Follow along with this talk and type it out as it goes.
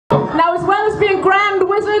Now, as well as being grand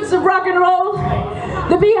wizards of rock and roll,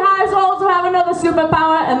 the B Hives also have another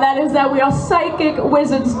superpower, and that is that we are psychic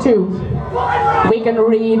wizards too. We can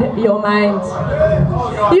read your minds.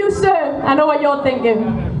 You, sir, I know what you're thinking.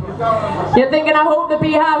 You're thinking, I hope the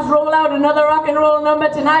B Hives roll out another rock and roll number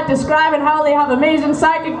tonight describing how they have amazing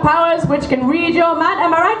psychic powers which can read your mind.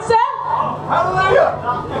 Am I right, sir?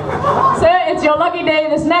 Hallelujah! Sir, it's your lucky day.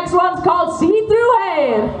 This next one's called See Through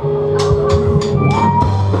Aid.